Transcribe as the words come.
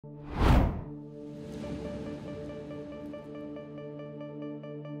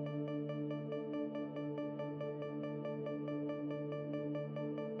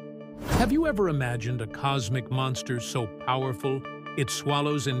Have you ever imagined a cosmic monster so powerful it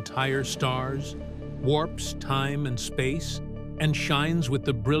swallows entire stars, warps time and space, and shines with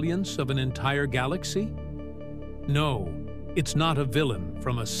the brilliance of an entire galaxy? No, it's not a villain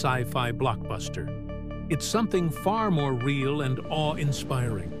from a sci-fi blockbuster. It's something far more real and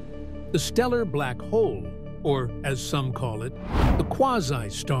awe-inspiring. The stellar black hole, or as some call it, the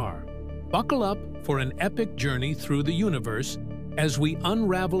Quasi-Star. Buckle up for an epic journey through the universe as we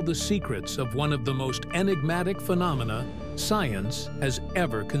unravel the secrets of one of the most enigmatic phenomena science has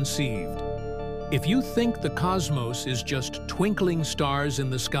ever conceived. If you think the cosmos is just twinkling stars in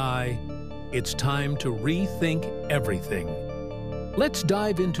the sky, it's time to rethink everything. Let's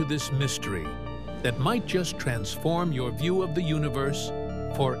dive into this mystery that might just transform your view of the universe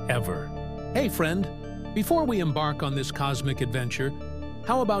forever. Hey friend, before we embark on this cosmic adventure,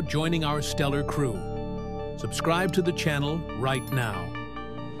 how about joining our stellar crew? Subscribe to the channel right now.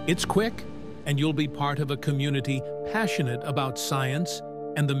 It's quick, and you'll be part of a community passionate about science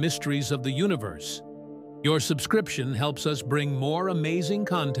and the mysteries of the universe. Your subscription helps us bring more amazing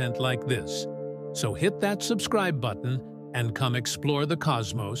content like this. So hit that subscribe button and come explore the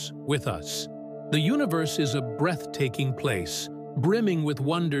cosmos with us. The universe is a breathtaking place, brimming with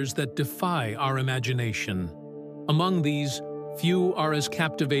wonders that defy our imagination. Among these, few are as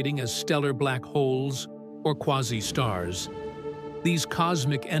captivating as stellar black holes or quasi-stars. These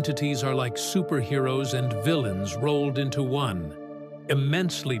cosmic entities are like superheroes and villains rolled into one,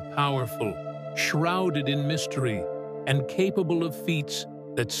 immensely powerful, shrouded in mystery, and capable of feats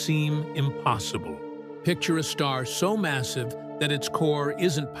that seem impossible. Picture a star so massive that its core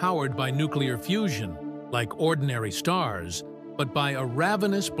isn't powered by nuclear fusion, like ordinary stars, but by a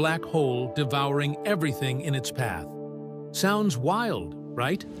ravenous black hole devouring everything in its path. Sounds wild,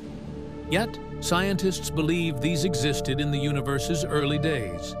 right? Yet, scientists believe these existed in the universe's early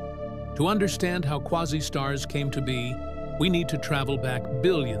days. To understand how quasi-stars came to be, we need to travel back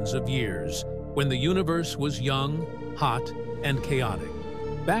billions of years, when the universe was young, hot, and chaotic.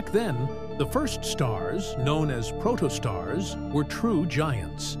 Back then, the first stars, known as protostars, were true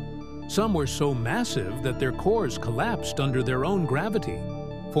giants. Some were so massive that their cores collapsed under their own gravity,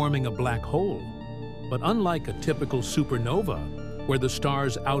 forming a black hole. But unlike a typical supernova, where the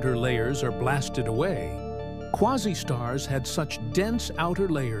star's outer layers are blasted away, quasi-stars had such dense outer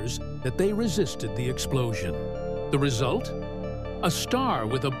layers that they resisted the explosion. The result? A star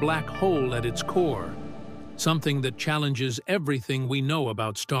with a black hole at its core, something that challenges everything we know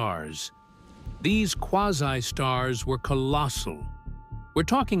about stars. These quasi-stars were colossal. We're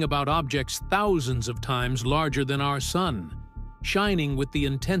talking about objects thousands of times larger than our Sun, shining with the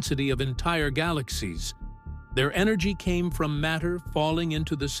intensity of entire galaxies. Their energy came from matter falling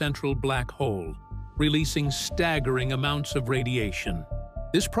into the central black hole, releasing staggering amounts of radiation.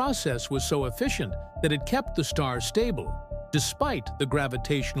 This process was so efficient that it kept the star stable, despite the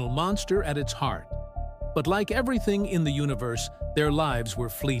gravitational monster at its heart. But like everything in the universe, their lives were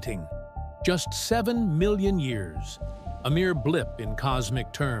fleeting. Just 7 million years, a mere blip in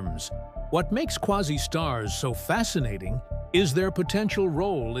cosmic terms. What makes quasi-stars so fascinating is their potential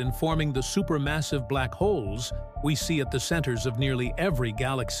role in forming the supermassive black holes we see at the centers of nearly every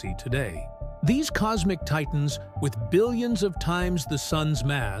galaxy today. These cosmic titans, with billions of times the Sun's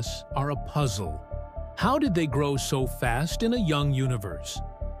mass, are a puzzle. How did they grow so fast in a young universe?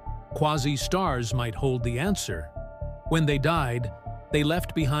 Quasi-stars might hold the answer. When they died, they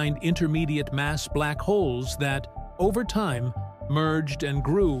left behind intermediate mass black holes that, over time, merged and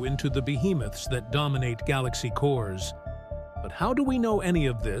grew into the behemoths that dominate galaxy cores. But how do we know any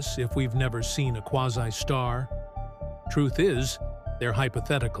of this if we've never seen a quasi-star? Truth is, they're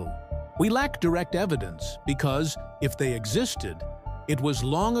hypothetical. We lack direct evidence because, if they existed, it was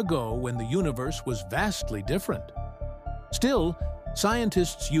long ago when the universe was vastly different. Still,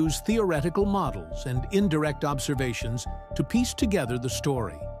 scientists use theoretical models and indirect observations to piece together the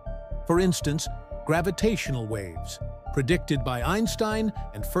story. For instance, gravitational waves, predicted by Einstein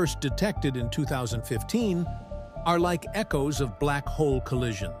and first detected in 2015, are like echoes of black hole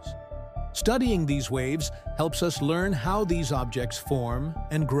collisions. Studying these waves helps us learn how these objects form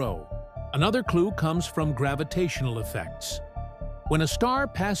and grow. Another clue comes from gravitational effects. When a star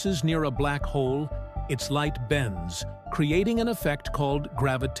passes near a black hole, its light bends, creating an effect called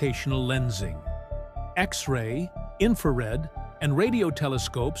gravitational lensing. X-ray, infrared, and radio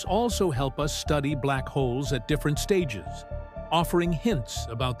telescopes also help us study black holes at different stages, offering hints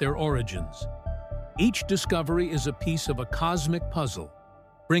about their origins. Each discovery is a piece of a cosmic puzzle,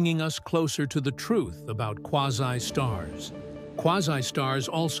 bringing us closer to the truth about quasi-stars. Quasi-stars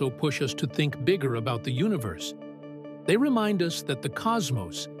also push us to think bigger about the universe. They remind us that the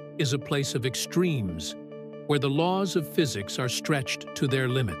cosmos is a place of extremes, where the laws of physics are stretched to their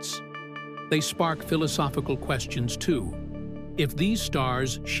limits. They spark philosophical questions too. If these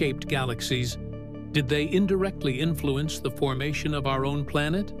stars shaped galaxies, did they indirectly influence the formation of our own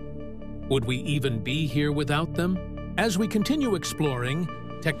planet? Would we even be here without them? As we continue exploring,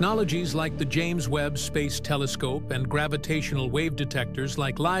 technologies like the James Webb Space Telescope and gravitational wave detectors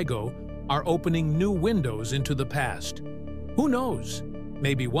like LIGO are opening new windows into the past. Who knows?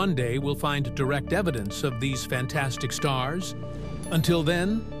 Maybe one day we'll find direct evidence of these fantastic stars. Until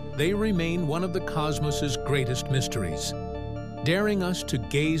then, they remain one of the cosmos's greatest mysteries, daring us to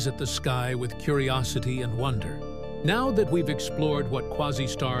gaze at the sky with curiosity and wonder. Now that we've explored what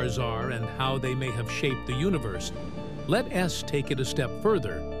quasi-stars are and how they may have shaped the universe, let us take it a step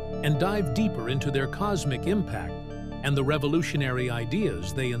further and dive deeper into their cosmic impact and the revolutionary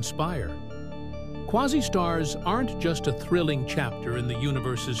ideas they inspire. Quasi-stars aren't just a thrilling chapter in the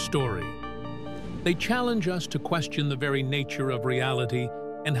universe's story. They challenge us to question the very nature of reality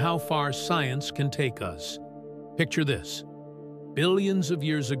and how far science can take us. Picture this. Billions of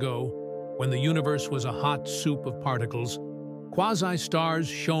years ago, when the universe was a hot soup of particles, quasi-stars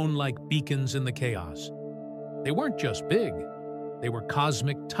shone like beacons in the chaos. They weren't just big. They were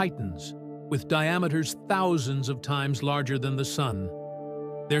cosmic titans, with diameters thousands of times larger than the Sun.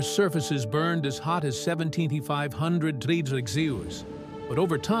 Their surfaces burned as hot as 17,500 degrees Celsius, but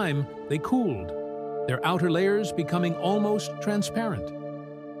over time, they cooled, their outer layers becoming almost transparent.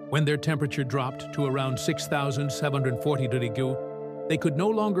 When their temperature dropped to around 6,740 degrees, they could no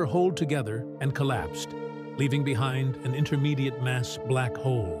longer hold together and collapsed, leaving behind an intermediate mass black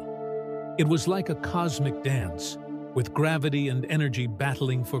hole. It was like a cosmic dance, with gravity and energy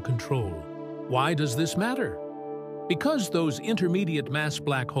battling for control. Why does this matter? Because those intermediate mass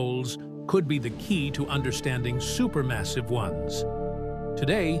black holes could be the key to understanding supermassive ones.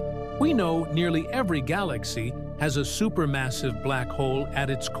 Today, we know nearly every galaxy has a supermassive black hole at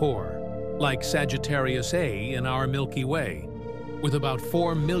its core, like Sagittarius A in our Milky Way, with about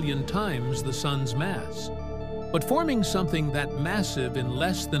 4 million times the Sun's mass. But forming something that massive in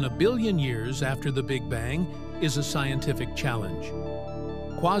less than 1 billion years after the Big Bang is a scientific challenge.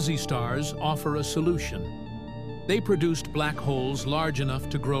 Quasi-stars offer a solution. They produced black holes large enough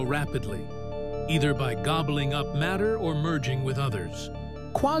to grow rapidly, either by gobbling up matter or merging with others.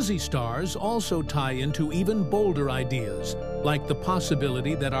 Quasi-stars also tie into even bolder ideas, like the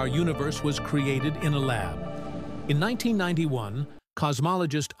possibility that our universe was created in a lab. In 1991,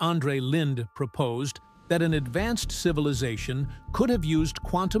 cosmologist André Linde proposed that an advanced civilization could have used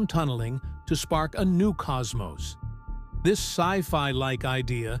quantum tunneling to spark a new cosmos. This sci-fi-like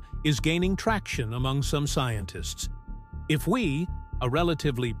idea is gaining traction among some scientists. If we, a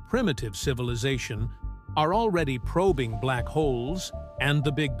relatively primitive civilization, are already probing black holes and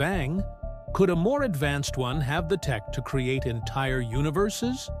the Big Bang, could a more advanced one have the tech to create entire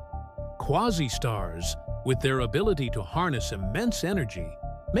universes? Quasi-stars, with their ability to harness immense energy,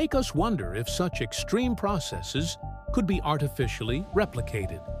 make us wonder if such extreme processes could be artificially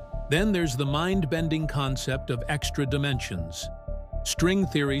replicated. Then there's the mind-bending concept of extra dimensions. String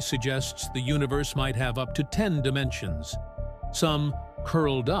theory suggests the universe might have up to 10 dimensions, some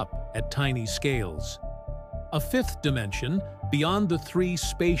curled up at tiny scales. A fifth dimension, beyond the 3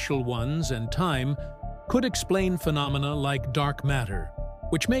 spatial ones and time, could explain phenomena like dark matter,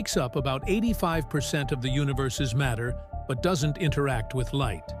 which makes up about 85% of the universe's matter but doesn't interact with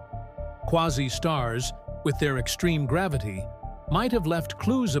light. Quasi-stars, with their extreme gravity, might have left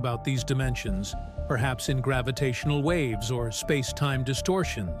clues about these dimensions, perhaps in gravitational waves or space-time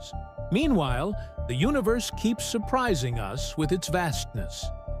distortions. Meanwhile, the universe keeps surprising us with its vastness.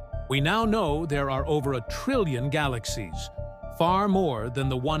 We now know there are over 1 trillion galaxies, far more than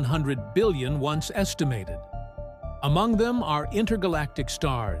the 100 billion once estimated. Among them are intergalactic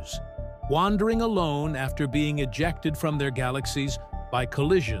stars, wandering alone after being ejected from their galaxies by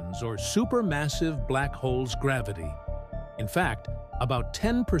collisions or supermassive black holes' gravity. In fact, about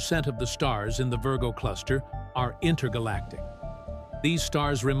 10% of the stars in the Virgo cluster are intergalactic. These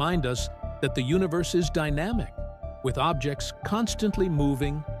stars remind us that the universe is dynamic, with objects constantly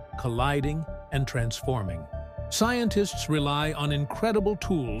moving, colliding, and transforming. Scientists rely on incredible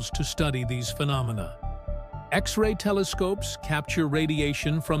tools to study these phenomena. X-ray telescopes capture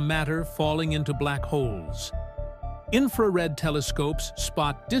radiation from matter falling into black holes. Infrared telescopes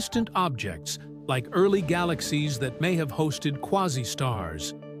spot distant objects like early galaxies that may have hosted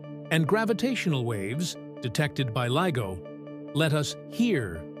quasi-stars. And gravitational waves, detected by LIGO, let us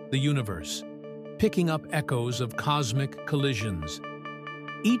hear the universe, picking up echoes of cosmic collisions.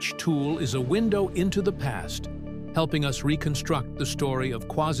 Each tool is a window into the past, helping us reconstruct the story of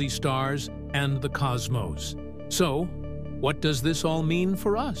quasi-stars and the cosmos. So, what does this all mean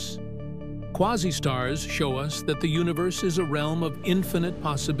for us? Quasi-stars show us that the universe is a realm of infinite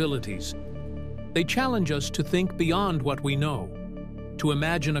possibilities. They challenge us to think beyond what we know, to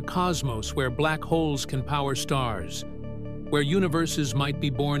imagine a cosmos where black holes can power stars, where universes might be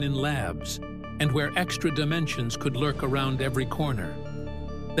born in labs, and where extra dimensions could lurk around every corner.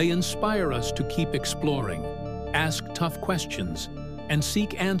 They inspire us to keep exploring, ask tough questions, and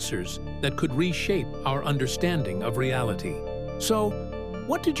seek answers that could reshape our understanding of reality. So,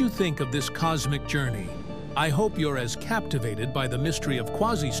 what did you think of this cosmic journey? I hope you're as captivated by the mystery of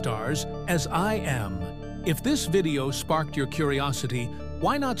quasi-stars as I am. If this video sparked your curiosity,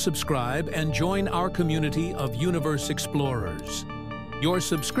 why not subscribe and join our community of universe explorers? Your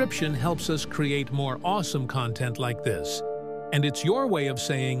subscription helps us create more awesome content like this, and it's your way of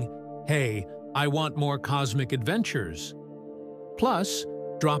saying, "Hey, I want more cosmic adventures." Plus,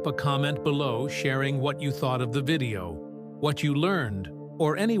 drop a comment below sharing what you thought of the video, what you learned,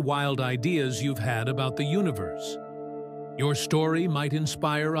 or any wild ideas you've had about the universe. Your story might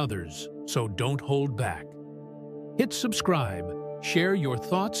inspire others, so don't hold back. Hit subscribe, share your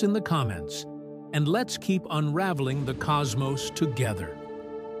thoughts in the comments, and let's keep unraveling the cosmos together.